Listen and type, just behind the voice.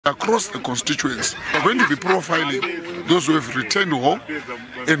across the constituents. We're going to be profiling those who have returned home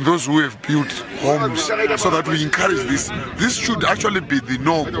and those who have built homes so that we encourage this. This should actually be the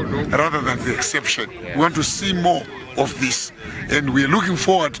norm rather than the exception. We want to see more of this, and we're looking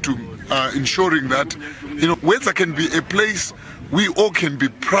forward to ensuring that Hwedza can be a place we all can be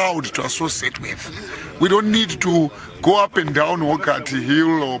proud to associate with. We don't need to go up and down Wakati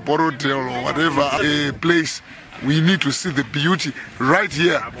Hill or Borodale or whatever a place. We need to see the beauty right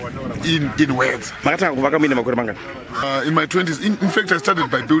here in Hwedza. In my 20s, in fact, I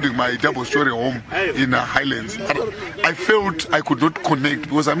started by building my double-story home in Highlands. I felt I could not connect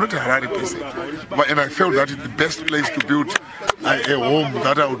because I'm not a Harare person, and I felt that the best place to build a home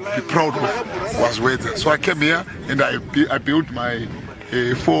that I would be proud of was Hwedza. So I came here and I built my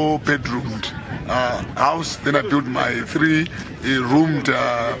 4-bedroomed house. Then I built my 3-roomed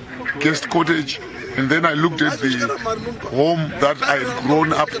guest cottage. And then I looked at the home that I had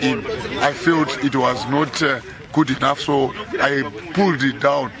grown up in. I felt it was not good enough, so I pulled it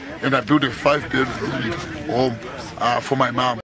down and I built a 5-bedroom home for my mom.